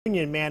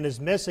Union man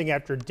is missing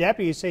after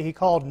deputies say he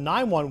called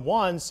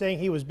 911 saying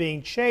he was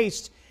being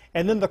chased,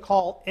 and then the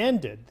call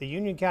ended. The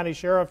Union County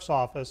Sheriff's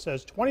Office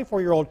says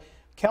 24-year-old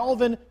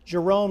Kelvin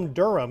Jerome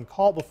Durham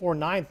called before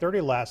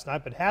 9:30 last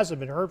night but hasn't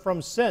been heard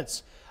from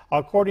since.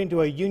 According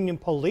to a Union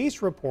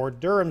police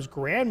report, Durham's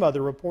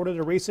grandmother reported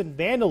a recent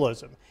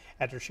vandalism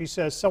after she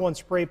says someone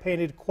spray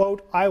painted,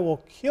 quote, "I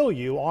will kill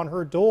you" on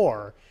her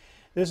door.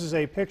 This is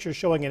a picture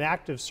showing an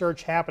active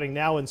search happening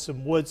now in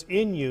some woods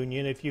in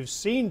Union. If you've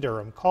seen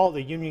Durham, call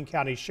the Union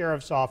County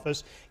Sheriff's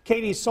Office.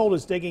 Katie Sold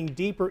is digging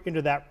deeper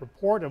into that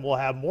report, and we'll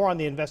have more on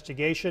the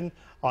investigation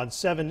on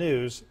 7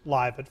 News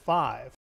Live at 5.